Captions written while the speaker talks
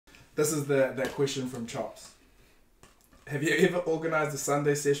This is that question from Chops. Have you ever organised a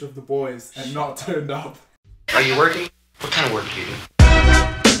Sunday sesh with the boys and not turned up? Are you working? What kind of work do you do?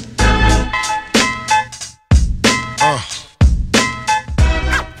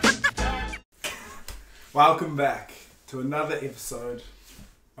 Welcome back to another episode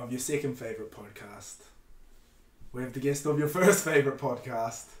of your second favourite podcast. We have the guest of your first favourite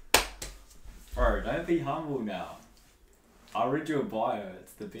podcast. Bro, don't be humble now. I read your bio,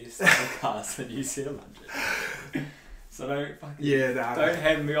 it's the best podcast in New Zealand. So don't fucking don't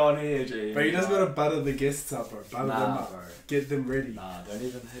have me on here, G. But you just gotta butter the guests up, bro. Butter them up. Bro. Get them ready. Nah, don't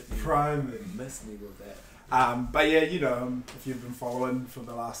even hit me. Prime them. Miss me with that. But yeah, you know him if you've been following for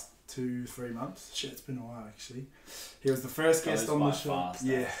the last 2-3 months. Shit, it's been a while actually. He was the first guest on the show. Fast,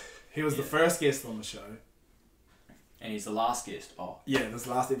 he was the first guest on the show. And he's the last guest. Oh. Yeah, this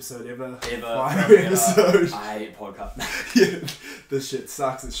last episode ever. Final episode. I hate podcast. Yeah, this shit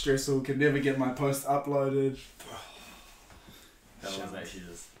sucks. It's stressful. Can never get my post uploaded. That was actually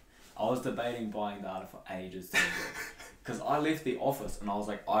just... I was debating buying data for ages. Because I left the office and I was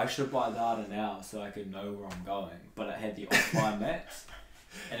like, I should buy data now so I could know where I'm going. But it had the offline maps.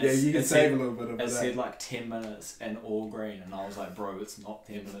 And yeah, you can save a little bit of that. It said like 10 minutes and all green, and I was like, bro, it's not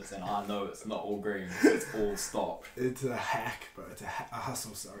 10 minutes, and I know it's not all green, so it's all stopped. It's a hack, bro. It's a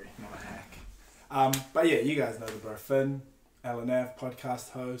hustle, sorry, not a hack. But yeah, you guys know the bro. Finn, LNF,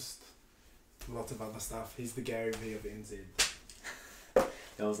 podcast host, lots of other stuff. He's the Gary V of NZ.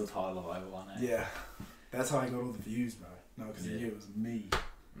 That was the title of over one, eh? Yeah, that's how I got all the views, bro. No, because of you, it was me.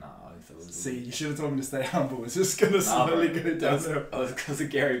 No, it was... See, you should have told me to stay humble. It's just going to slowly go downhill. It was because of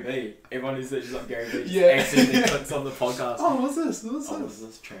Gary V. Everyone who searches up Gary V yeah. accidentally clicks on the podcast. Oh, what's this? What's this? What's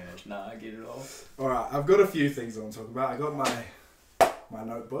this trash? Nah, I get it all. Alright, I've got a few things I want to talk about. I got my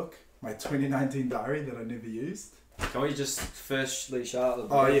notebook, my 2019 diary that I never used. Can we just firstly shout out the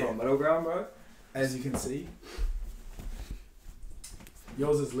bro from Middle Ground, bro? As you can see,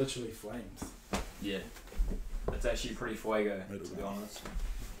 yours is literally flames. Yeah. It's actually pretty fuego, to be honest.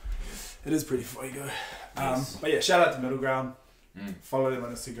 It is pretty fuego. Yes. But yeah, shout out to Middle Ground. Follow them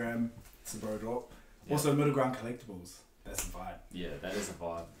on Instagram. It's a bro drop. Yeah. Also, Middle Ground Collectibles. That's a vibe. Yeah, that is a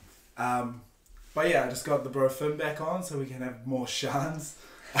vibe. But yeah, I just got the bro Finn back on so we can have more shans.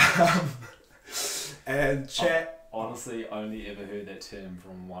 And chat. I honestly only ever heard that term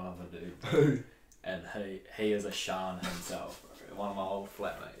from one other dude. Who? And he is a Shan himself, bro. One of my old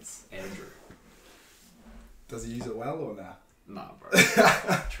flatmates, Andrew. Does he use it well or nah? Nah, bro.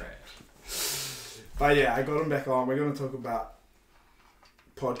 Trash. But yeah, I got him back on. We're going to talk about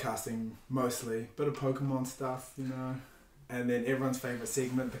podcasting mostly. Bit of Pokemon stuff, you know. And then everyone's favourite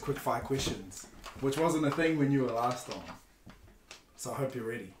segment, the quick fire questions. Which wasn't a thing when you were last on. So I hope you're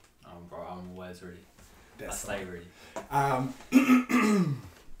ready. Bro, I'm always ready. That's I stay ready.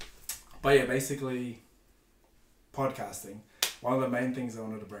 But yeah, basically, podcasting. One of the main things I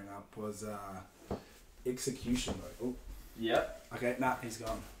wanted to bring up was execution mode. Oh. Yep. Okay, nah, he's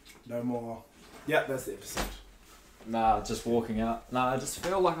gone. No more. Yep, that's the episode. Nah, just walking out. Nah, I just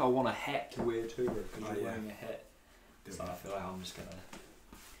feel like I want a hat to wear too, because you're wearing a hat. So I feel like I'm just gonna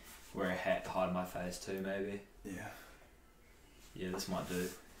wear a hat to hide my face too, maybe. Yeah. Yeah, this might do.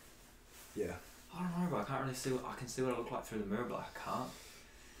 Yeah. I don't know, but I can't really see what I can see what I look like through the mirror, but I can't.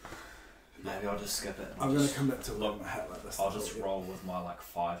 Maybe I'll just skip it. I'm gonna commit to wearing my hat like this. I'll just roll with my like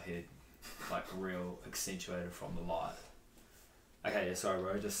 5 head, like real accentuated from the light. Okay, yeah, sorry,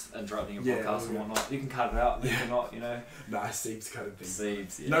 bro. Just interrupting your podcast and whatnot. You can cut it out. You cannot, you know. Nah, Seeb's cutting things.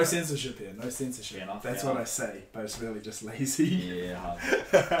 Seeb's, yeah. No censorship here. No censorship. That's what I say, but it's really just lazy.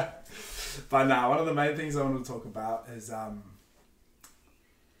 Yeah. But nah, one of the main things I want to talk about is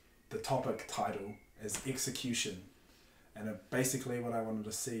the topic title is execution, and basically what I wanted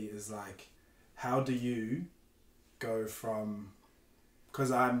to see is like, how do you go from?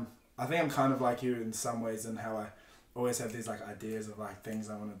 Because I think I'm kind of like you in some ways in how I always have these like ideas of like things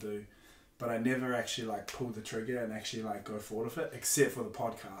I want to do, but I never actually like pull the trigger and actually like go forward with it, except for the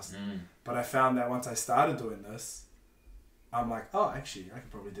podcast. But I found that once I started doing this, I'm like, oh, actually I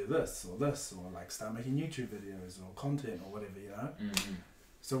could probably do this or like start making YouTube videos or content or whatever, you know.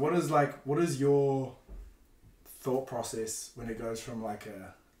 So what is your thought process when it goes from like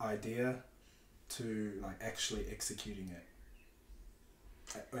a idea to like actually executing it?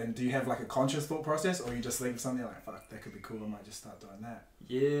 And do you have like a conscious thought process, or you just think of something like, fuck, that could be cool, I might just start doing that?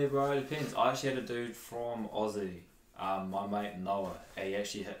 Yeah, bro, it depends. I actually had a dude from Aussie, my mate Noah. He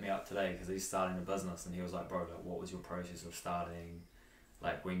actually hit me up today because he's starting a business, and he was like, bro, like, what was your process of starting,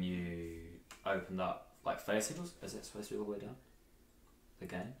 like when you opened up like face signals? Is that supposed to be all the way down? The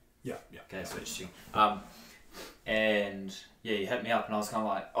game? Yeah. Okay, switching. And yeah, he hit me up, and I was kind of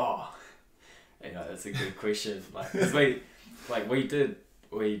like, oh, you know, that's a good question. Like, 'cause we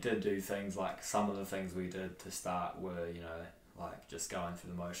did do things, like some of the things we did to start were, you know, like just going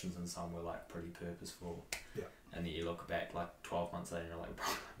through the motions, and some were like pretty purposeful. Yeah. And then you look back like 12 months later and you're like, bro,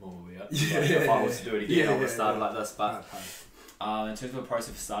 what were we up to? If I was to do it again, I would have started like this. But in terms of the process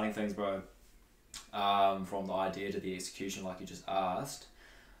of starting things, bro, from the idea to the execution, like you just asked,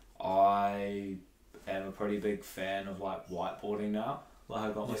 I am a pretty big fan of like whiteboarding now. Like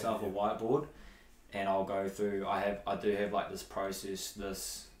I got myself a whiteboard, and I'll go through. I do have like this process.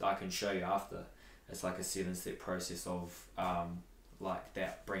 This I can show you after. It's like a 7-step process of like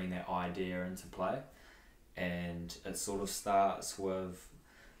that, bringing that idea into play, and it sort of starts with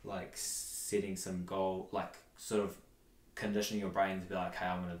like setting some goal, like sort of conditioning your brain to be like, hey,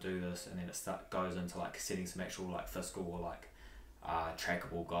 I'm going to do this, and then it goes into like setting some actual like fiscal or like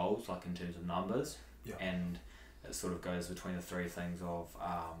trackable goals, like in terms of numbers. And it sort of goes between the three things of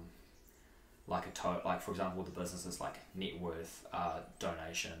like like for example the business is like net worth,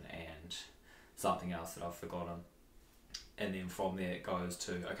 donation, and something else that I've forgotten, and then from there it goes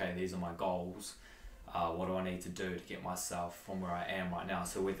to, okay, these are my goals, what do I need to do to get myself from where I am right now.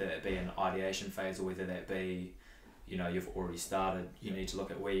 So whether it be an ideation phase or whether that be, you know, you've already started, you need to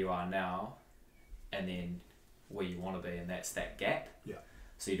look at where you are now and then where you want to be, and that's that gap.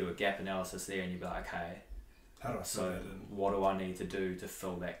 So you do a gap analysis there, and you be like, okay, how do I fill that in? What do I need to do to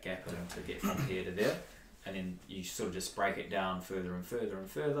fill that gap in to get from here to there? And then you sort of just break it down further and further and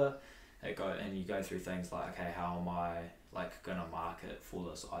further. And you go through things like, okay, how am I like gonna market for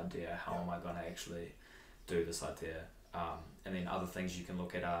this idea? How am I gonna actually do this idea? And then other things you can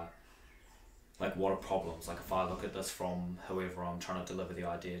look at are like, what are problems? Like if I look at this from whoever I'm trying to deliver the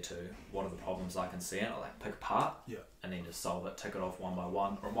idea to, what are the problems I can see in it? Like pick apart, and then just solve it, tick it off one by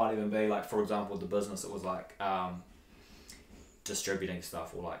one. Or it might even be like, for example, the business, it was like distributing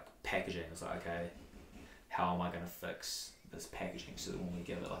stuff or like packaging. It's like, okay, how am I going to fix this packaging so that when we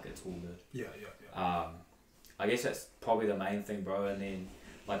give it, like it's all good? I guess that's probably the main thing, bro. And then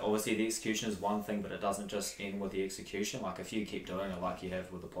like obviously the execution is one thing, but it doesn't just end with the execution. Like if you keep doing it like you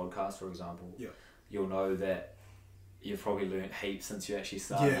have with the podcast, for example, you'll know that you've probably learned heaps since you actually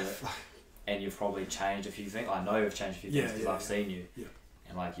started it, and you've probably changed a few things. I know you've changed a few things because I've seen you,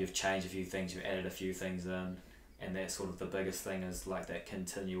 and like you've changed a few things, you've added a few things in, and that's sort of the biggest thing is like that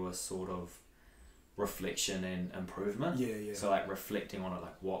continuous sort of reflection and improvement. So like reflecting on it,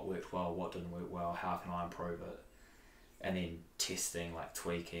 like what worked well, what didn't work well, how can I improve it, and then testing, like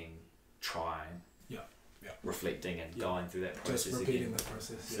tweaking, trying, reflecting, and going through that process. Just repeating again. the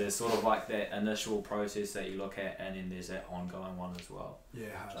process. So there's sort of like that initial process that you look at, and then there's that ongoing one as well. Which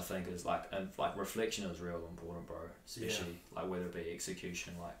I think is like, and like reflection is real important, bro. Especially like whether it be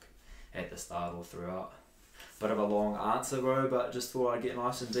execution, like at the start or throughout. Bit of a long answer, bro, but just thought I'd get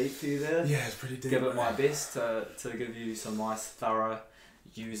nice and deep for you there. Yeah, it's pretty deep. Give it my best to give you some nice, thorough,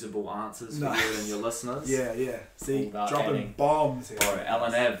 usable answers for you and your listeners. See, dropping bombs here. Bro,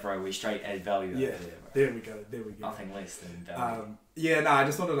 Alan Ave, bro, we straight add value over there, bro. There we go. Nothing less than value. I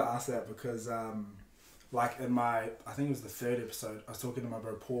just wanted to ask that because, like in my, I think it was the 3rd episode, I was talking to my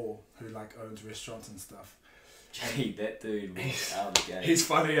bro Paul, who like owns restaurants and stuff. Gee, that dude was out of the game. He's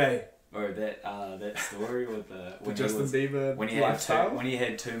funny, eh? Bro, that story with the Justin Bieber lifestyle? When he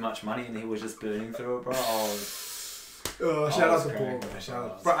had too much money and he was just burning through it, bro. Shout out to Paul, man. Shout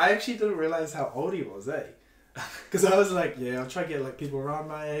out. Bro, I actually didn't realize how old he was, eh? Because I was like, I'll try to get like people around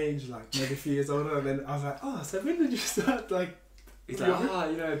my age, like maybe a few years older, and then I was like, oh, so when did you start like? He's like,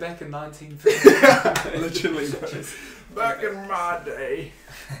 back in 1950. Literally, bro. Back in my day.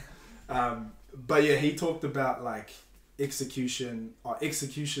 But yeah, he talked about like executors,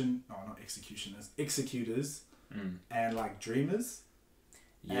 and like dreamers.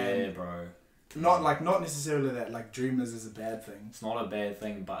 Bro. Not necessarily that like dreamers is a bad thing. It's not a bad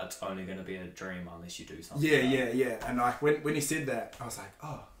thing, but it's only going to be a dream unless you do something. Yeah. And like when he said that, I was like,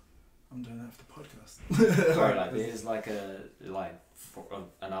 oh, I'm doing that for the podcast. Bro, like there's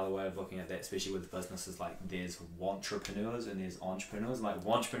another way of looking at that, especially with businesses. Like there's wantrepreneurs and there's entrepreneurs. Like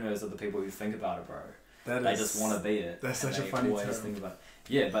wantrepreneurs are the people who think about it, bro. They just want to be it. That's such a funny term. Think about it.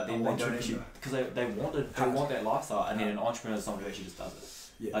 Yeah, but then they don't actually, because they want that lifestyle, and then an entrepreneur is someone who actually just does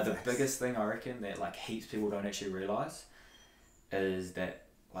it. Like the biggest thing I reckon that like heaps of people don't actually realise is that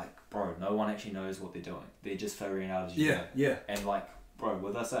like, bro, no one actually knows what they're doing. They're just figuring out as you go. And like, bro,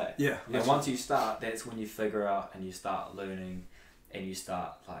 with us, and once you start, that's when you figure out and you start learning, and you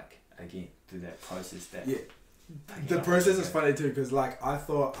start like again through that process that The process is funny too, because like I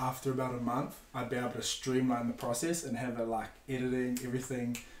thought after about a month I'd be able to streamline the process and have it like editing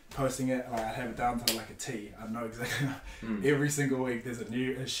everything, posting it, like I'd have it down to like a T. I know exactly. Every single week there's a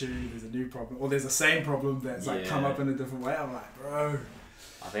new issue, there's a new problem, or there's the same problem that's like come up in a different way. I'm like, bro.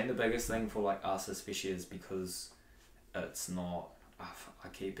 I think the biggest thing for like us especially is because it's not. I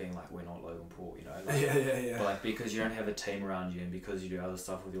keep being like, we're not Logan Paul, you know. Like, yeah. But like because you don't have a team around you and because you do other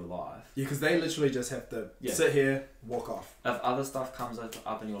stuff with your life. Yeah, because they literally just have to sit here, walk off. If other stuff comes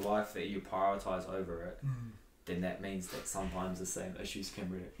up in your life that you prioritize over it, then that means that sometimes the same issues can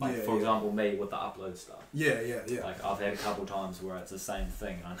really, like for example me with the upload stuff. Yeah. Like I've had a couple times where it's the same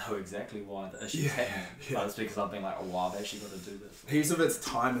thing and I know exactly why the issue's happening. But it's because I've been like, oh wow, I've actually got to do this. Heaps of it's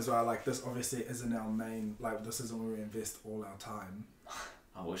time as well. Like this obviously isn't our main, like this isn't where we invest all our time.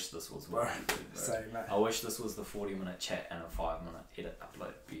 I wish this was what we did, bro. Same, mate. I wish this was the 40-minute chat and a 5-minute edit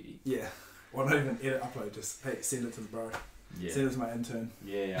upload beauty. Yeah. Well, not even edit upload, just hey, send it to the bro. Yeah. Send it to my intern.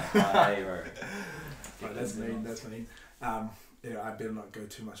 Yeah. Hey, bro. Right, that's mean. You know, I better not go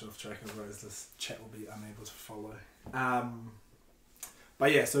too much off track, otherwise this chat will be unable to follow.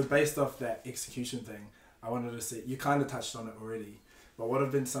 But yeah, so based off that execution thing, I wanted to see, you kind of touched on it already, but what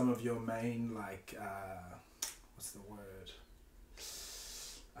have been some of your main, like, what's the word?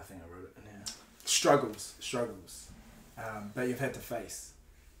 I think I wrote it in here. Struggles that you've had to face.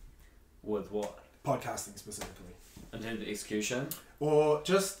 With what? Podcasting specifically. In terms of execution? Or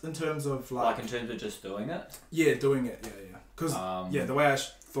just in terms of like... Like in terms of just doing it? Yeah, doing it, yeah. Because, the way I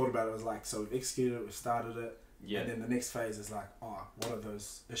thought about it was like, so we've executed it, we've started it, and then the next phase is like, oh, what are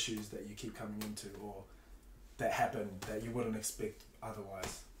those issues that you keep coming into or that happen that you wouldn't expect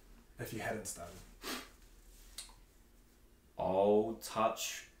otherwise if you hadn't started? I'll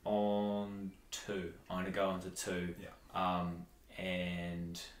touch on 2. I'm going to go into 2. Yeah.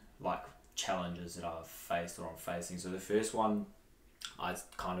 And like challenges that I've faced or I'm facing. So the first one I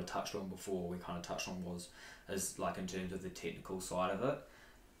kind of touched on before, is like in terms of the technical side of it.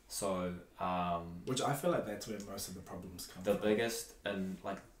 So which I feel like that's where most of the problems come the from. biggest and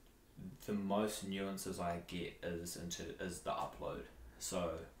like the most nuances I get is the upload.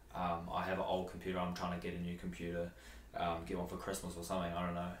 So I have an old computer, I'm trying to get a new computer, get one for Christmas or something, I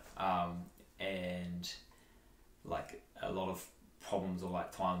don't know, and like a lot of problems or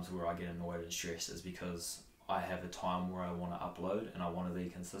like times where I get annoyed and stressed is because I have a time where I want to upload and I want to be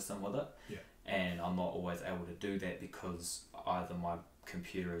consistent with it, and I'm not always able to do that because either my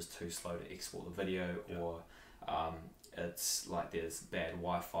computer is too slow to export the video, or it's like there's bad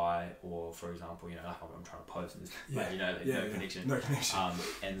Wi-Fi, or for example, you know, like I'm trying to post and there's no connection.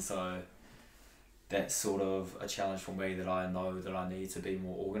 And so that's sort of a challenge for me, that I know that I need to be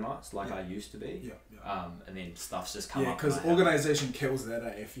more organised like I used to be. And then stuff's just come up. Yeah, because organisation kills that,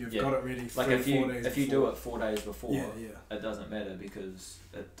 if you've got it ready for like 4 days if you do it 4 days before, it doesn't matter because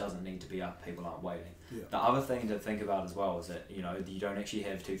it doesn't need to be up, people aren't waiting. Yeah. The other thing to think about as well is that, you know, you don't actually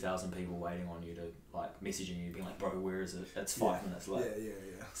have 2,000 people waiting on you to like messaging you being like, bro, where is it? It's 5 minutes late. Yeah.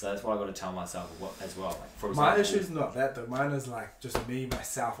 So that's what I got to tell myself as well. Like, for example, my issue's not that though. Mine is like just me,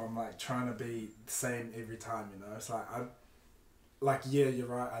 myself. I'm like trying to be the same every time, you know. It's like you're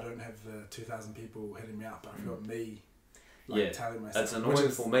right. I don't have the 2,000 people hitting me up, but I've got me. Telling myself. It's annoying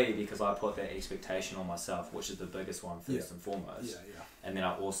for me because I put that expectation on myself, which is the biggest one first and foremost. Yeah. And then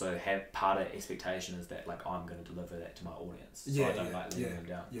I also have part of expectation is that like I'm going to deliver that to my audience. So I don't like letting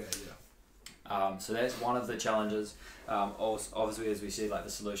them down. So that's one of the challenges. Also, obviously, as we said, like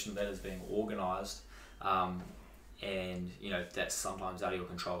the solution to that is being organised. And you know that's sometimes out of your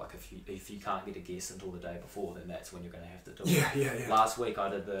control. Like if you can't get a guest until the day before, then that's when you're going to have to do it. Yeah. Last week I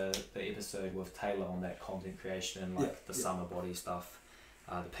did the episode with Taylor on that content creation and like the summer body stuff,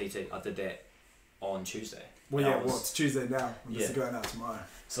 the PT. I did that on Tuesday. Well, it's Tuesday now. I'm just going out tomorrow.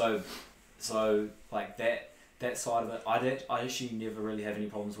 So like that side of it, I actually never really have any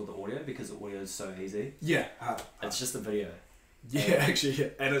problems with the audio because the audio is so easy. Yeah. It's just the video. Yeah,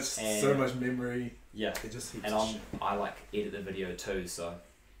 and it's so much memory. Yeah, it just and I like edit the video too, so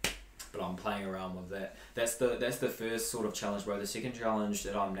but I'm playing around with that. That's the first sort of challenge, bro. The second challenge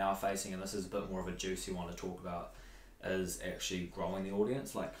that I'm now facing, and this is a bit more of a juicy one to talk about, is actually growing the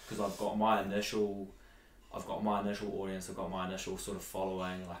audience. Like, because I've got my initial audience, I've got my initial sort of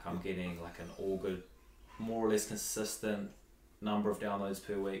following. Like, I'm getting like an all good, more or less consistent number of downloads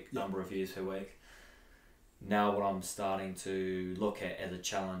per week, number of views per week. Now what I'm starting to look at as a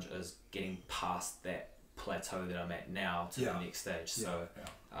challenge is getting past that plateau that I'm at now to the next stage. So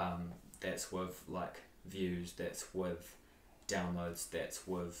that's with like views, that's with downloads, that's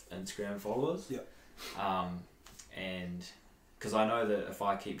with Instagram followers. And because I know that if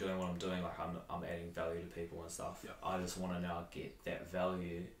I keep doing what I'm doing, like I'm adding value to people and stuff. Yeah. I just want to now get that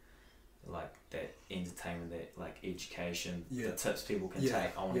value, like that entertainment, that like education, the tips people can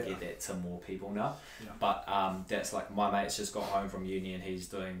take. I want to get that to more people now. Yeah. But that's like my mate's just got home from uni and he's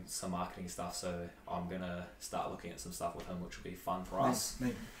doing some marketing stuff, so I'm gonna start looking at some stuff with him, which will be fun for us.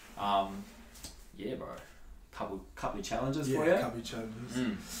 Yeah, bro. Couple of challenges for you. Yeah, couple of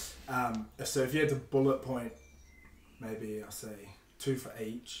challenges. So if you had to bullet point, maybe I'll say 2 for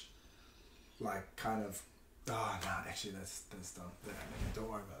each, like kind of. Oh no, actually that's dumb. Yeah, don't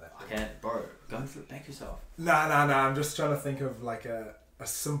worry about that. Okay, bro, go for it. Back yourself. Nah. I'm just trying to think of like a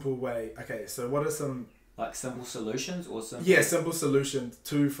simple way. Okay, so what are some like simple solutions or simple? Yeah, simple solutions.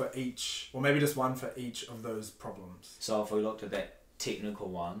 2 for each, or maybe just 1 for each of those problems. So if we looked at that technical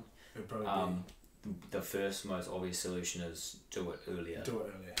one, it'd probably be the first most obvious solution is do it earlier.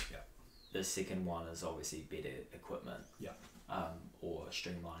 Yeah. The second one is obviously better equipment. Yeah. Or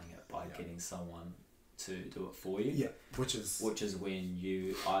streamlining it by getting someone to do it for you. Yeah. Which is when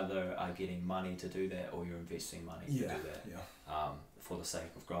you either are getting money to do that or you're investing money to do that. Yeah. For the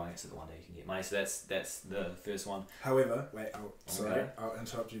sake of growing it, so that one day you can get money. So that's the first one. However, wait, I'll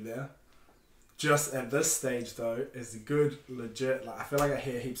interrupt you there. Just at this stage though, is a good legit, like I feel like I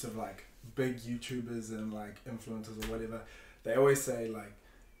hear heaps of like big YouTubers and like influencers or whatever, they always say like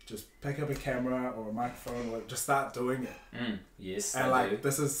just pick up a camera or a microphone or just start doing it. Yes, and like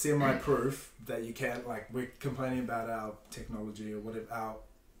this is semi-proof that you can't, like we're complaining about our technology or whatever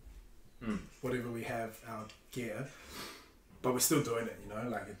whatever we have, our gear, but we're still doing it, you know,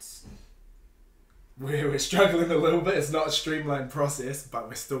 like it's we're struggling a little bit. It's not a streamlined process, but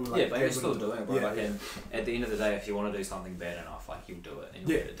we're still like but you're still doing it, bro. And at the end of the day, if you want to do something bad enough, like you'll do it and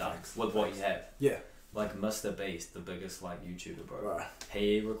you'll get it done with what you have. Yeah. Like Mr. Beast, the biggest like YouTuber, bro. Right.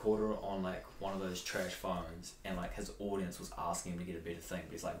 He recorded it on like one of those trash phones, and like his audience was asking him to get a better thing,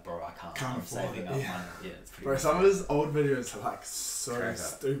 but he's like, bro, I can't. I'm saving up money. Yeah, it's pretty. Bro, some of his old videos are like so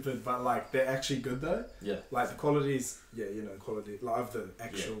stupid, but like they're actually good though. Yeah. Like the quality's quality like of the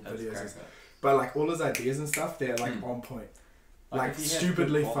actual videos. But like all his ideas and stuff, they're like on point. Like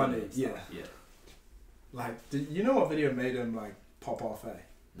stupidly funny. Yeah. Like, you know what video made him like pop off?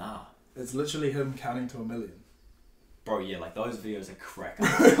 Nah. It's literally him counting to 1 million. Bro, yeah, like those videos are crack.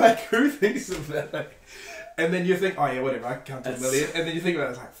 Like who thinks of that? Like, and then you think, oh yeah, whatever, I can count to 1 million. And then you think about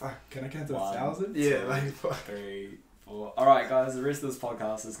it, it's like, fuck, can I count to 1,000? Yeah, like 3, 4. Alright guys, the rest of this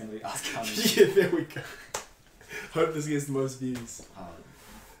podcast is going to be us counting. Yeah, there we go. Hope this gets the most views.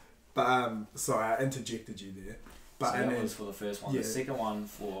 But sorry, I interjected you there. But so that was for the first one. Yeah. The second one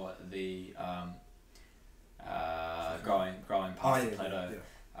for the growing past the plateau.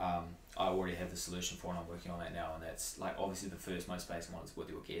 I already have the solution for it and I'm working on that now, and that's like obviously the first most basic one is with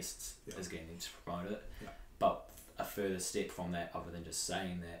your guests, is getting them to promote it. But a further step from that, other than just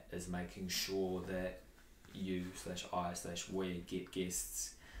saying that, is making sure that you/I/we get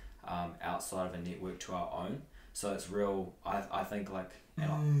guests outside of a network to our own. So it's real, I think like,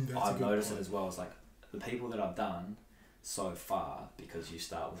 and I've noticed it as well, it's like the people that I've done so far, because you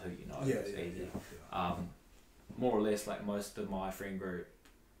start with who you know, it's easy. More or less like most of my friend group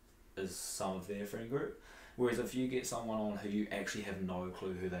is some of their friend group, whereas if you get someone on who you actually have no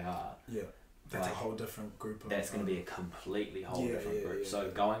clue who they are, that's like, a whole different group. That's going to be a completely whole different group. So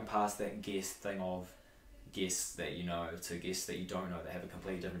going past that guest thing of guests that you know to guests that you don't know that have a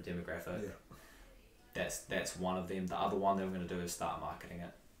completely different demographic, that's one of them. The other one that I'm going to do is start marketing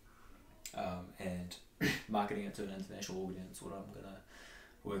it, and marketing it to an international audience. What I'm going to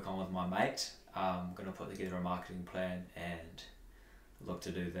work on with my mate. I'm going to put together a marketing plan and look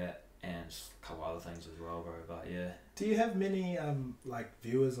to do that, and a couple other things as well, bro. But yeah. Do you have many like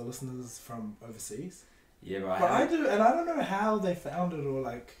viewers or listeners from overseas? Yeah, bro. I do, and I don't know how they found it or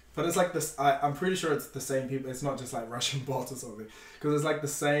like. But it's like this. I'm pretty sure it's the same people. It's not just like Russian bots or something, because it's like the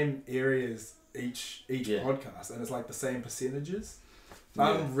same areas each podcast, and it's like the same percentages. So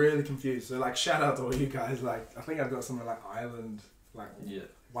I'm really confused. So like, shout out to all you guys. Like, I think I've got something like Ireland, like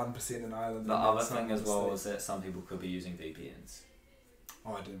 1% in Ireland. The other thing as well is that some people could be using VPNs.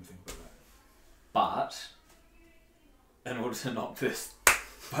 Oh, I didn't think about that. But in order to not burst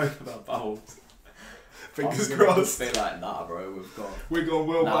both of our bubbles, fingers crossed. Be like, nah, bro, we're going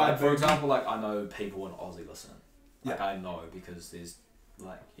worldwide. For example, like I know people in Aussie listen. Like I know because there's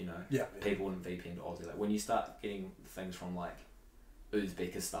like people in VPN to Aussie. Like when you start getting things from like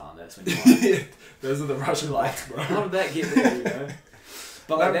Uzbekistan, that's when you're like, those are the Russian bots, bro. How did that get there? You know.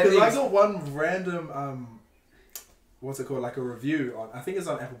 But like because I got one random what's it called, like a review on, I think it's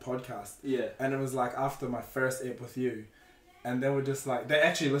on Apple Podcast. Yeah. And it was like after my first ep with you, and they were just like, they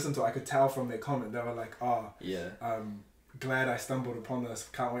actually listened to it. I could tell from their comment. They were like, glad I stumbled upon this.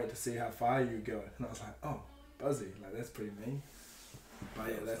 Can't wait to see how far you go. And I was like, oh, Buzzy, like that's pretty mean. But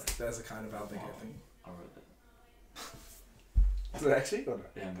yeah, that's the kind of outthink I think. I wrote that. Is it actually or not?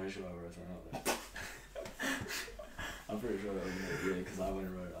 Yeah, I'm pretty sure I wrote something like that. I'm pretty sure that was me, yeah, because I went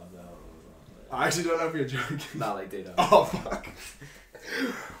and wrote it up there. I actually don't know if you're joking. Nah, they did. Oh, fuck.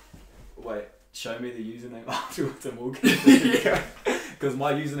 Wait, show me the username afterwards and we'll get Yeah. Because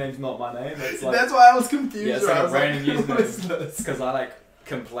my username's not my name. It's like, That's why I was confused. yeah, it's right? like I a was like, random what is username. this? Because I like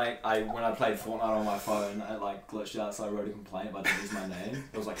when I played Fortnite on my phone, it like glitched out, so I wrote a complaint, but I didn't use my name.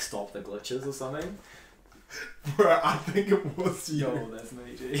 It was like stop the glitches or something. Bro, I think it was you. Yo, that's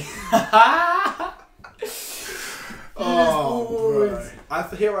me, G. Oh,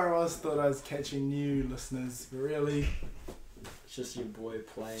 bro. Here I was, thought I was catching new listeners. Really? It's just your boy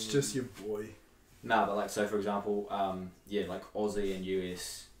playing. It's just your boy. Nah, but like, so for example, yeah, like Aussie and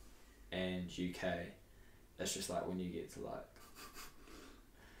US and UK, it's just like when you get to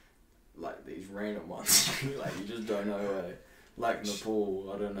like these random ones, like you just don't know where. Like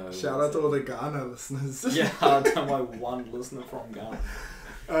Nepal, I don't know. Shout out to all the Ghana listeners. Yeah, I got my one listener from Ghana.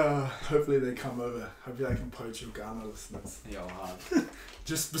 Hopefully they come over. Hopefully I can poach your Ghana listeners. Yo, hard.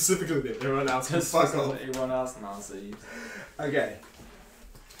 Just specifically them. Everyone else can Just fuck off. everyone else, nah, see. Okay.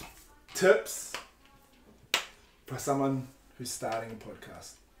 Tips for someone who's starting a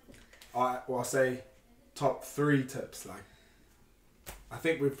podcast. I'll say top 3 tips. Like, I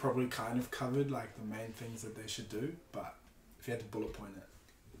think we've probably kind of covered like the main things that they should do, but if you had to bullet point it.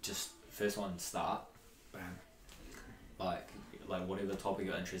 Just first one, start. Bam. Like whatever topic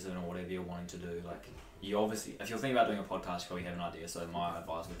you're interested in or whatever you're wanting to do. Like you obviously, if you're thinking about doing a podcast, you probably have an idea. So my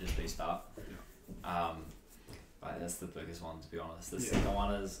advice would just be start. Yeah. Like that's the biggest one, to be honest. The Yeah. second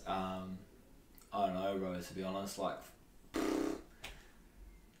one is I don't know, bro. To be honest, like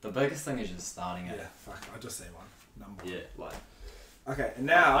the biggest thing is just starting it. Yeah. Fuck. I'll just say one. Number 1. Yeah, like. Okay. And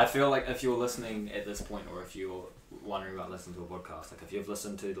now I feel like if you're listening at this point, or if you're wondering about listening to a podcast, like if you've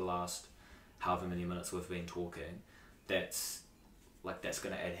listened to the last however many minutes we've been talking, that's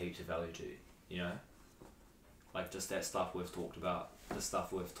going to add heaps of value to you, you know? Like just that stuff we've talked about, the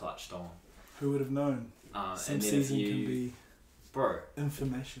stuff we've touched on. who would have known? Some and then season can be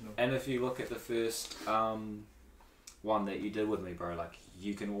informational. And if you look at the first one that you did with me, bro, like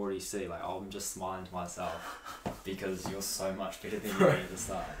you can already see, like I'm just smiling to myself because you're so much better than you were at the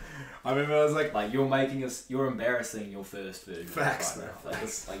start. I remember I was like you're embarrassing your first version. Facts, right bro. now.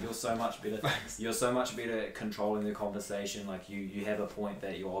 Like you're so much better. Facts. You're so much better at controlling the conversation. Like you have a point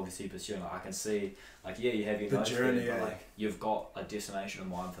that you're obviously pursuing. Like I can see, like yeah, you have your The notes journey, there, but yeah. like you've got a destination in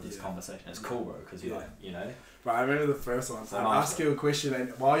mind for this conversation. It's cool, bro, because you're Yeah. like, you know. But I remember the first one. So I nice, asked you a question,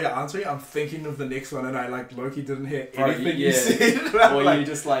 and while you're answering, I'm thinking of the next one, and I like Loki didn't hear Bro, anything yeah. you said. Or Like, you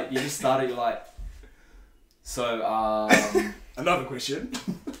just started. You're like, so another question.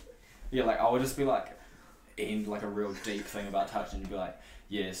 yeah, like I would just be like, end like a real deep thing about touch, and you'd be like,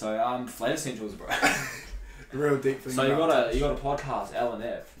 yeah, so Flat Essentials, bro. The real deep thing. So you about got a podcast, L and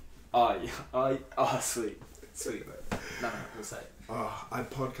F. Oh yeah, oh sweet, bro. No, we'll say. Oh, I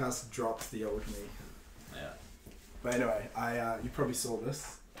podcast dropped the old me. Yeah. But anyway, you probably saw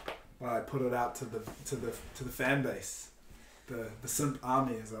this. Well, I put it out to the fan base, the SYMP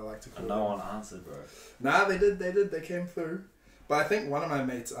army, as I like to call And them. no one answered, bro. Nah, they did. They came through. But I think one of my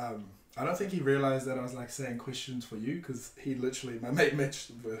mates, I don't think he realized that I was like saying questions for you, because he literally, my mate Mitch,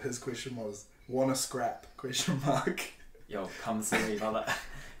 his question was, "Wanna scrap?" ? Yo, come see me, brother.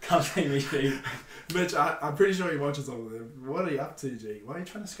 Come see me, dude. Mitch, I'm pretty sure he watches all of them. What are you up to, G? Why are you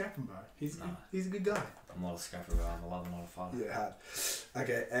trying to scrap him, bro? He's a good guy. I'm not a scrapper, bro. I'm a lover, not a fighter. Yeah, hard.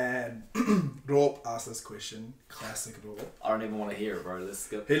 Okay, and Rorp asked this question. Classic Rorp. I don't even want to hear it, bro. Let's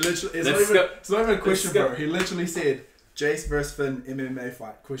skip. He literally, it's Let's not even a question, skip. bro. He literally said, Jace versus Finn MMA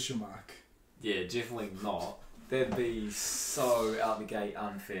fight, ? Yeah, definitely not. That'd be so out the gate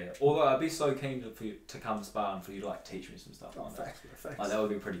unfair. Although I'd be so keen for you to come to Spa and for you to like teach me some stuff. Oh, like that. facts, bro, facts. Like that would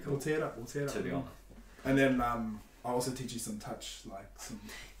be pretty cool. We'll tear it up. To be honest. And then I'll also teach you some touch, like some...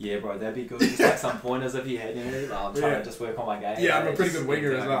 Yeah, bro, that'd be good. Just like some pointers if you had any. Like, I'm trying to just work on my game. Yeah, I'm a pretty good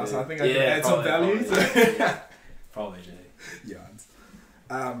winger as well, so I think I can add some value. Probably, Jay. Yeah.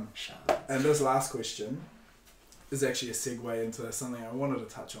 And this last question is actually a segue into something I wanted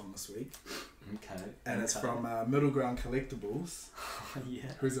to touch on this week. Okay. And it's from Middle Ground Collectibles, yeah.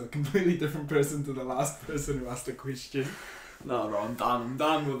 who's a completely different person to the last person who asked a question. No, bro, I'm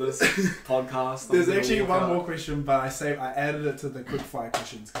done with this podcast. There's actually one more question, but I added it to the quick fire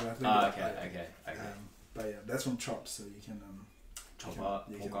questions because I think. Okay. But yeah, that's from Chops, so you can Chop.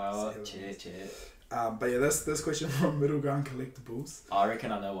 But yeah, this question from Middle Ground Collectibles. I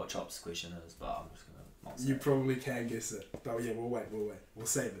reckon I know what Chop's question is, but I'm just gonna Not You sad. probably can guess it. But yeah, we'll wait. We'll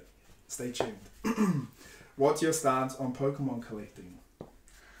save it. Stay tuned. What's your stance on Pokemon collecting?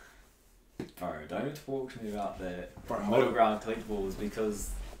 Bro, don't talk to me about the Bro, middle ground collectibles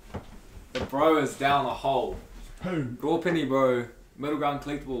because the bro is down the hole. Who? Raw Penny, bro. Middle ground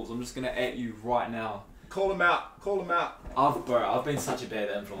collectibles. I'm just gonna at you right now. Call him out. I've been such a bad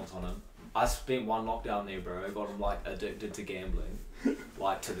influence on him. I spent one lockdown there, bro. Got him like addicted to gambling,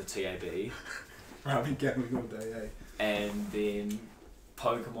 like to the TAB. Bro, I've been gambling all day, eh? And then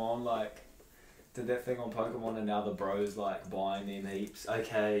Pokemon, like, did that thing on Pokemon, and now the bros like buying them heaps.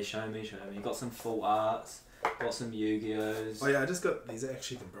 Okay, show me. Got some full arts, got some Yu-Gi-Ohs. Oh yeah, I just got these. Are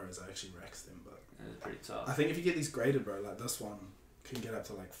actually the bros. I actually racks them, but It's pretty tough. I think if you get these graded, bro, like this one can get up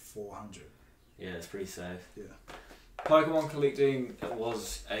to like 400. Yeah, it's pretty safe. Yeah. Pokemon collecting, it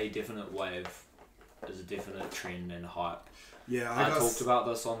was a definite wave. There's a definite trend and hype. Yeah, I talked about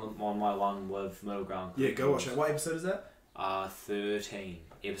this on my one with Middle Ground. Yeah, go watch it. What episode is that? 13.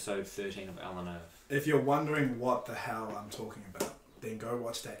 Episode 13 of Alan Irv. If you're wondering what the hell I'm talking about, then go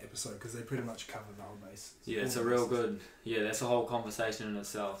watch that episode because they pretty much cover the whole base. Yeah, it's a real good. Yeah, that's a whole conversation in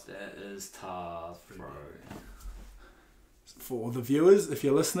itself. That is tough, bro. For the viewers, if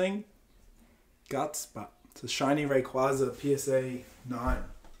you're listening, guts, but it's a shiny Rayquaza PSA 9.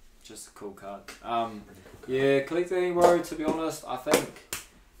 Just a cool card. Yeah, collecting, bro. To be honest, I think,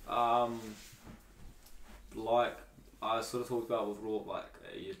 like I sort of talked about with Raw, like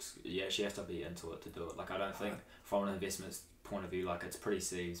you actually have to be into it to do it. Like I don't think from an investment point of view, like it's pretty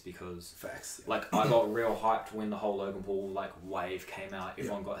serious because Facts. like I got real hyped when the whole Logan Paul like wave came out.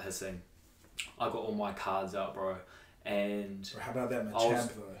 Everyone got his thing. I got all my cards out, bro. And Bro, how about that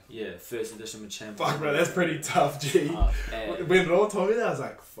Machamp though? Yeah, first edition Machamp. Fuck, bro, that's pretty tough, G. When Raw told me that, I was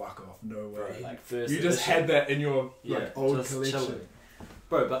like, fuck off, no way. Bro, like first you just edition, had that in your like old just collection. chilling.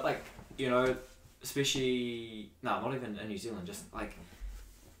 Bro, but like, you know, especially, not even in New Zealand, just like,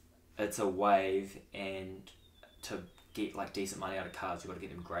 it's a wave, and to get like decent money out of cards, you've got to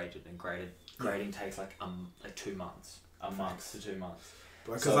get them graded, and grading takes like 2 months, a month to 2 months.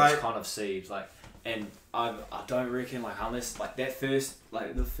 So it's kind of seeds, like, and I don't reckon, like, unless like that first,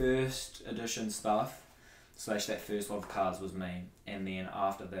 like the first edition stuff / that first lot of cards was mean, and then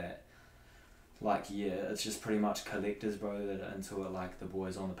after that, like, yeah, it's just pretty much collectors, bro, that are into it, like the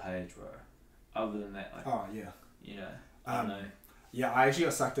boys on the page, bro. Other than that, like, oh yeah, you know, I don't know. Yeah, I actually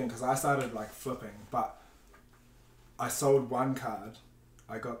got sucked in because I started like flipping, but I sold one card.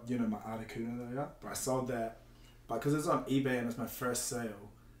 I got, you know, my Articuno there, but I sold that, but because it's on eBay and it's my first sale,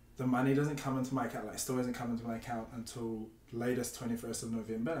 the money doesn't come into my account, like still doesn't come into my account until latest 21st of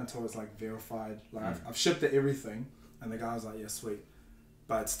November, until it's like verified. Like I've shipped it everything, and the guy was like, yeah, sweet.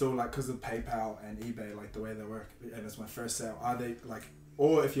 But it's still like, because of PayPal and eBay, like the way they work, and it's my first sale, are they like,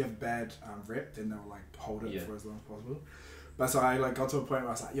 or if you have bad rep, then they'll like hold it for as long as possible. But so I like got to a point where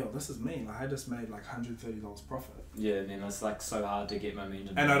I was like, yo, this is me. Like I just made like $130 profit. Yeah, and then it's like so hard to get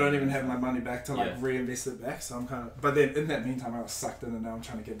momentum. And I don't even have my money back to like reinvest it back. So I'm kind of. But then in that meantime, I was sucked in, and now I'm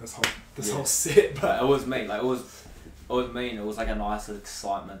trying to get this whole set. But it was me. Like it was mean. It was like a nice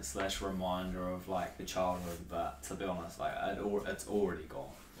excitement / reminder of like the childhood. But to be honest, like it's already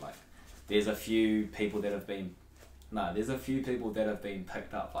gone. Like there's a few people that have been. There's a few people that have been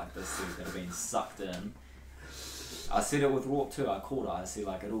picked up like this dude that have been sucked in. I said it with Rorp too. I called it. I said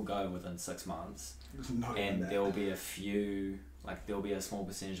like it'll go within 6 months, and there will be a few, like there'll be a small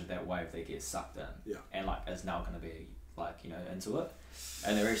percentage of that wave that gets sucked in. Yeah. And like is now gonna be like, you know, into it,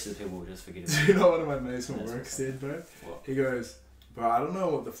 and the rest of the people will just forget. Do you know what one of my mates from work said, bro? What? He goes, bro, I don't know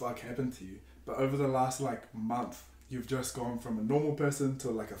what the fuck happened to you, but over the last like month, you've just gone from a normal person to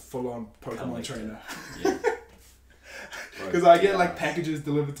like a full-on Pokemon trainer. Yeah. Because I get like packages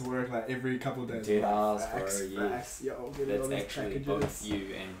delivered to work like every couple of days. Dead ass, bro. Facts. Yes. Yo, That's actually packages. both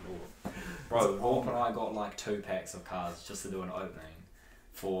you and Rorp. Bro, Rorp and I got like 2 packs of cards just to do an opening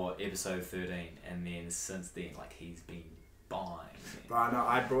for episode 13, and then since then, like he's been buying. But I know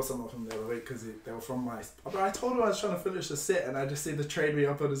I brought some of them the other week because they were from my. But I told him I was trying to finish the set, and I just said to trade me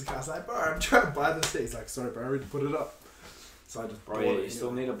up on his account. I was like, bro, I'm trying to buy this set. He's like, sorry, bro, I already put it up. So I just brought it. You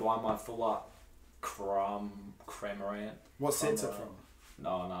still need to buy my full up Cramorant. What set's it from?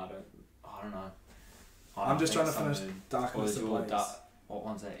 No, I don't know. I'm just trying to finish Darkness Ablaze. What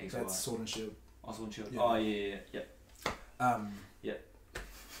one's that? XY? That's Sword and Shield. Oh, Sword and Shield. Yeah. Oh yeah. Yeah.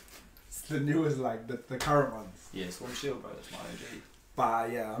 It's the newest, like the current ones. Yeah, Sword and Shield, bro. That's my OG.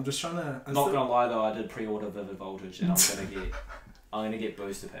 But yeah, I'm just trying to. Not gonna lie though, I did pre-order Vivid Voltage, and I'm gonna get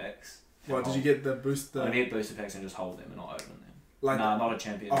booster packs. What did you get the booster? I'm gonna get booster packs and just hold them and not open them. Like nah, not a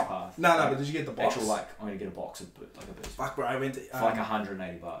champion path. No, but did you get the box? Actual, like, I'm gonna get a box of like a boost. Fuck, bro, I went to... for like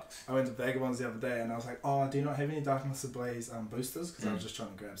 $180. I went to Vagabonds the other day and I was like, oh, do you not have any Darkness Ablaze boosters? Because I was just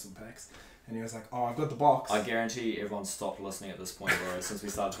trying to grab some packs. And he was like, oh, I've got the box. I guarantee everyone stopped listening at this point, bro, since we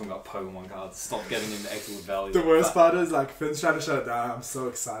started talking about Pokemon cards. Stop getting into actual value. The worst part is, like, Finn's trying to shut it down. I'm so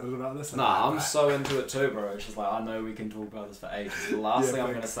excited about this. Nah, I'm so into it too, bro. It's just like, I know we can talk about this for ages. The last thing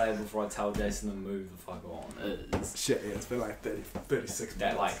I'm going to say before I tell Jason to move the fuck on is... Shit, yeah, it's been like 36 that,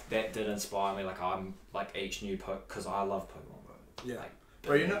 minutes. like, that did inspire me. Like, I'm, like, each new because I love Pokemon, bro. Yeah. Like,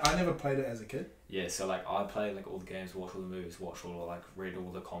 bro, you know, I never played it as a kid. Yeah, so, like, I played, like, all the games, watched all the movies, watched all, like, read all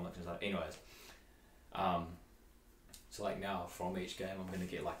the comics and stuff. Anyways... so like now from each game I'm gonna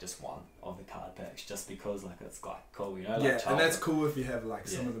get like just one of the card packs just because like it's like cool, you know? Like, yeah, and that's cool if you have like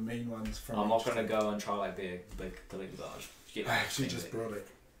some of the mean ones from I'm not gonna go and try like be a big collector. I actually just brought it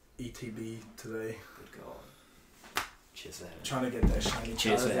ETB today. Good God. Cheers to that. Trying to get that shiny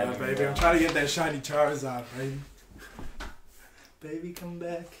Charizard, baby. Me, I'm trying to get that shiny Charizard, baby. Baby, come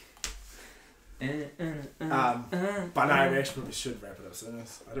back. But now I actually probably should wrap it up soon. I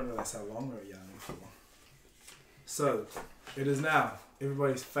don't realize how long we're yarning for. So, it is now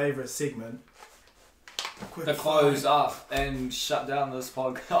everybody's favourite segment. To close up and shut down this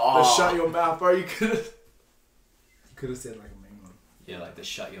podcast. Oh. Shut your mouth, bro. You could have said like a mean one. Yeah, like to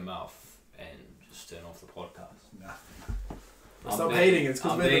shut your mouth and just turn off the podcast. Nah. Stop hating. It's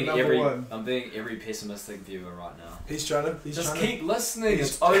because we're the number one. I'm being every pessimistic viewer right now. He's trying to. Just keep listening.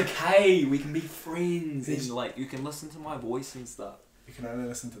 It's okay. We can be friends. And like you can listen to my voice and stuff. You can only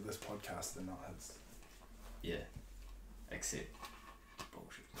listen to this podcast and not his. Yeah. Except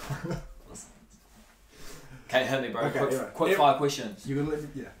bullshit. Listen. Okay, hit me, bro. Okay, quick 5 questions. You gonna let me?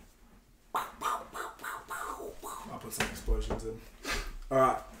 Yeah. I'll put some explosions in. All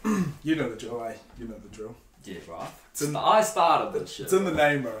right. You know the drill, eh? You know the drill. Yeah, bro. I started this shit. It's in the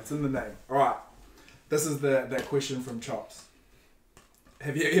name, bro. It's in the name. All right. This is that question from Chops.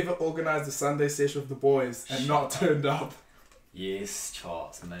 Have you ever organised a Sunday session with the boys and not turned up? Yes,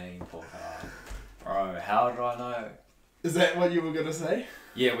 Chops, main podcast. Bro, how did I know? Is that what you were gonna say?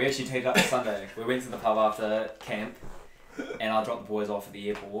 Yeah, we actually teamed up Sunday. We went to the pub after camp, and I dropped the boys off at the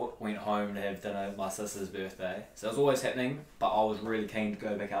airport. Went home to have dinner with my sister's birthday. So it was always happening, but I was really keen to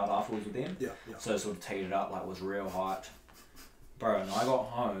go back out afterwards with them. Yeah. So sort of teed it up, like was real hyped. Bro, and I got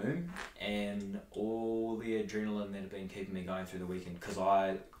home, and all the adrenaline that had been keeping me going through the weekend, because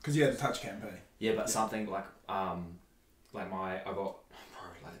you had a touch campaign. Yeah, but something like I got, bro,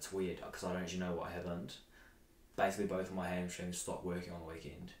 like it's weird because I don't actually know what happened. Basically, both of my hamstrings stopped working on the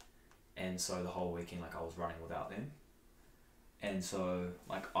weekend, and so the whole weekend, like I was running without them, and so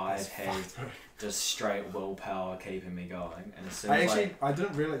like I had just straight willpower keeping me going. And as soon as I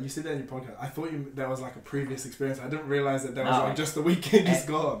didn't realize you said that in your podcast. I thought that was like a previous experience. I didn't realize that was like just the weekend just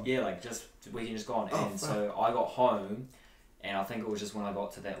gone. Yeah, like just the weekend just gone. And so I got home, and I think it was just when I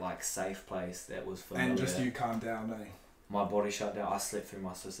got to that like safe place that was familiar. And just you calmed down, eh? My body shut down. I slept through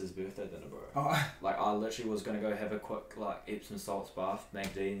my sister's birthday dinner, bro. Oh. Like I literally was gonna go have a quick like Epsom salts bath,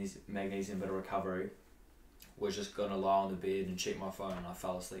 magnesium bit of recovery. Was just gonna lie on the bed and check my phone. I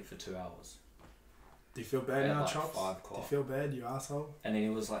fell asleep for 2 hours. Do you feel bad now, like Chops? 5 o'clock. Do you feel bad, you asshole? And then he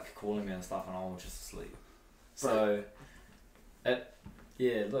was like calling me and stuff, and I was just asleep. So,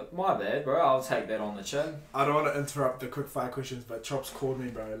 yeah, look, my bad, bro. I'll take that on the chin. I don't want to interrupt the quick 5 questions, but Chops called me,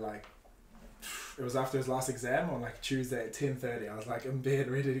 bro. Like, it was after his last exam on like Tuesday at 10:30. I was like in bed,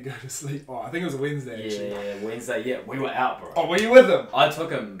 ready to go to sleep. Oh, I think it was a Wednesday. Actually. Yeah, Wednesday. Yeah, we were out, bro. Oh, were you with him? I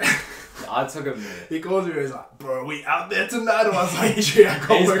took him. There. He called me. He was like, "Bro, we out there tonight?" And I was like, "Yeah, I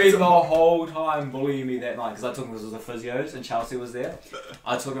got He's work been tomorrow." the whole time bullying me that night because I took him because it was the physios and Chelsea was there.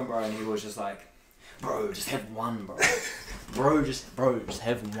 I took him, bro, and he was just like, "Bro, just have one, bro. Bro, just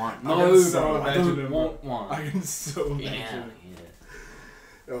have one." No, bro, I don't want one. I can so imagine. Yeah.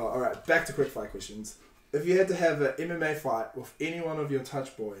 Oh, all right, back to quick 5 questions. If you had to have an MMA fight with any one of your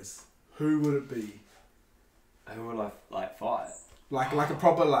touch boys, who would it be? Who would I like fight? Like a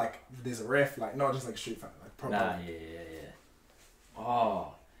proper like there's a ref, like not just like a street fight, like proper. Nah, yeah.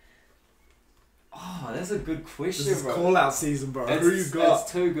 Oh, that's a good question, this is bro. Call out season, bro. Who you got?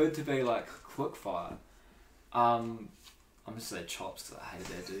 It's too good to be like quick fire. I'm just say Chops because I hate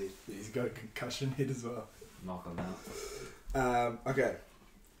that dude. Yeah, he's got a concussion hit as well. Knock him out. Okay.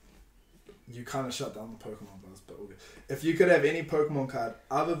 You kind of shut down the Pokemon buzz, but all good. If you could have any Pokemon card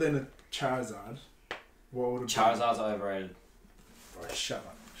other than a Charizard, what would it be? Charizard's overrated. Bro, shut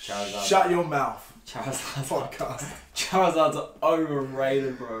up. Shut your mouth. Charizard's podcast. Charizard's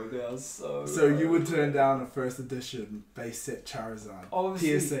overrated, bro. They are so. So you would turn down a first edition base set Charizard?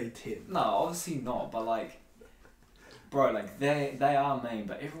 Obviously, PSA 10. No, obviously not. But like, Bro, like they are mean,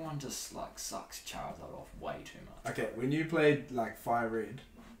 but everyone just like sucks Charizard off way too much. Okay, when you played like Fire Red,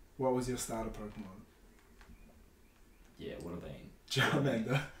 what was your starter Pokemon? Yeah, it would have been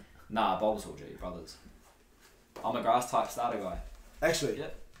Charmander. Nah, Bulbasaur G, brothers. I'm a grass type starter guy. Actually,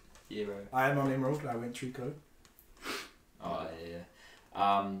 Yeah, bro. I am on Emerald. I went Trico. Oh yeah.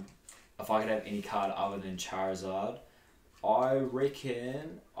 If I could have any card other than Charizard, I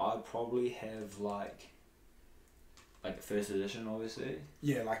reckon I'd probably have like first edition, obviously.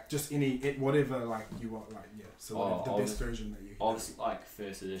 Yeah, like just whatever like you want, like yeah. So like, the best version that you. Obviously, like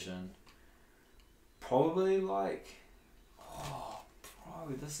first edition. Probably like.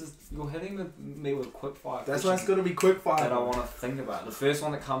 Bro, you're hitting me with quick fire. That's why it's got to be quick fire. That I want to think about. The first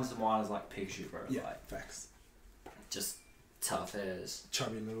one that comes to mind is like Pikachu, bro. Yeah, like, facts. Just tough as.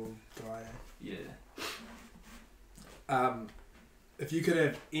 Chubby little guy. Yeah. If you could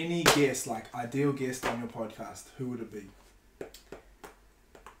have any guest, like ideal guest on your podcast, who would it be?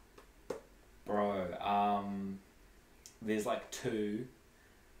 Bro, there's like two.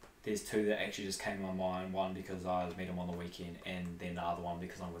 There's two that actually just came to my mind. One because I met him on the weekend, and then the other one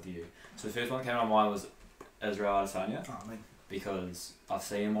because I'm with you. So the first one that came to my mind was Israel Adesanya. Oh man. Because I've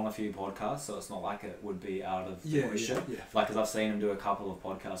seen him on a few podcasts, so it's not like it would be out of the Yeah. Like, because I've seen him do a couple of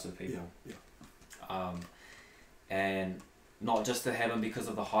podcasts with people. Yeah. And not just to have him because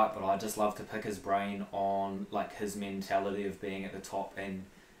of the hype, but I just love to pick his brain on like his mentality of being at the top, and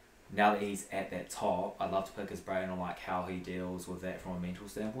now that he's at that top, I'd love to pick his brain on like how he deals with that from a mental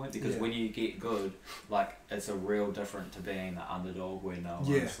standpoint, because when you get good, like it's a real different to being the underdog where no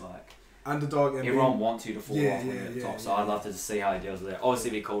one's like underdog, and everyone wants you to fall off when you're at the top. Yeah, so I'd love to see how he deals with that. Obviously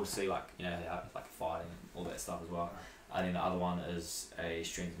it'd be cool to see like, you know, like fighting and all that stuff as well. And then the other one is a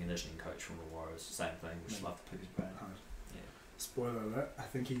strength and conditioning coach from the Warriors, same thing, which I'd love to pick his brain. Spoiler alert, I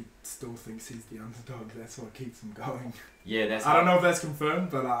think he still thinks he's the underdog. That's what keeps him going. Yeah, I don't know if that's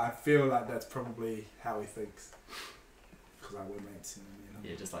confirmed, but I feel like that's probably how he thinks. Because I would mates him, you know.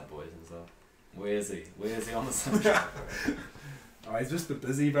 Yeah, just like boys and stuff. Where is he? Where is he on the subject? Oh, he's just a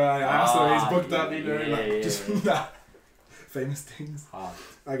busy guy. Also, he's booked up, you know, just famous things.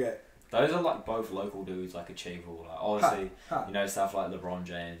 Okay. Those are like both local dudes, like achievable. Like obviously, you know, stuff like LeBron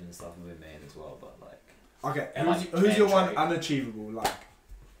James and stuff with man as well, but like. Okay, who's your one unachievable? Like,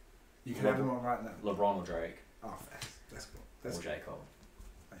 you can have them on right now. LeBron or Drake. Oh, that's cool. Or J. Cole.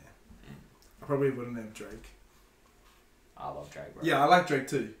 Oh, yeah. I probably wouldn't have Drake. I love Drake, bro. Yeah, I like Drake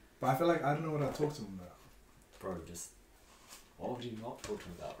too, but I feel like I don't know what I'll talk to him about. Bro, just what would you not talk to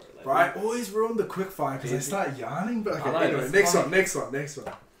him about, bro? Like, bro, I always ruin the quick fire because I start yarning. But okay, anyway, next one.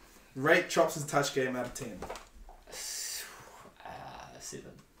 Rate Chops' touch game out of 10.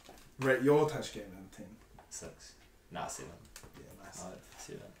 7. Rate your touch game out of 10. 6. Nah, 7. Yeah, nice.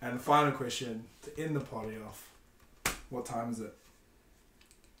 7. And the final question to end the party off. What time is it?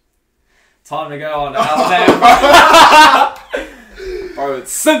 Time to go on Alabama. Bro,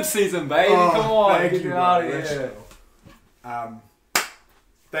 it's SYMP season, baby. Come on, get you out of here.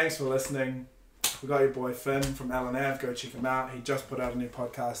 Thanks for listening. We got your boy Finn from Alan Ave. Go check him out. He just put out a new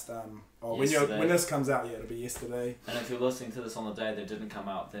podcast. When this comes out, it'll be yesterday. And if you're listening to this on the day that didn't come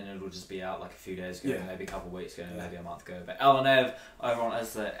out, then it'll just be out like a few days ago, maybe a couple of weeks ago, maybe a month ago. But Alan Ave over on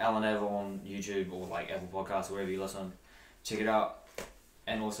Alan Ave on YouTube or like Apple Podcasts, wherever you listen, check it out.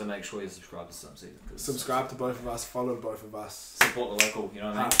 And also make sure you subscribe to SYMP season. Subscribe to both of us. Follow both of us. Support the local. You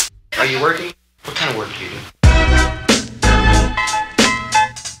know what I mean? Are you working? What kind of work do you do?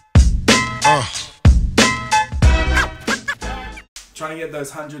 Trying to get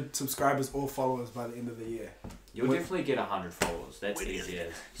those 100 subscribers or followers by the end of the year. You'll definitely get 100 followers. That's easy.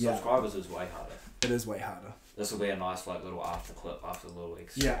 Subscribers is way harder. It is way harder. This will be a nice like little after clip after the little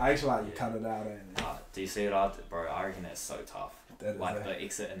extra. Yeah, I actually like you cut it out. Do you see it? Bro, I reckon that's so tough. That is like the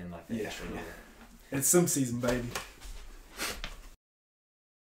exit and then like the extra little. It's SYMP season, baby.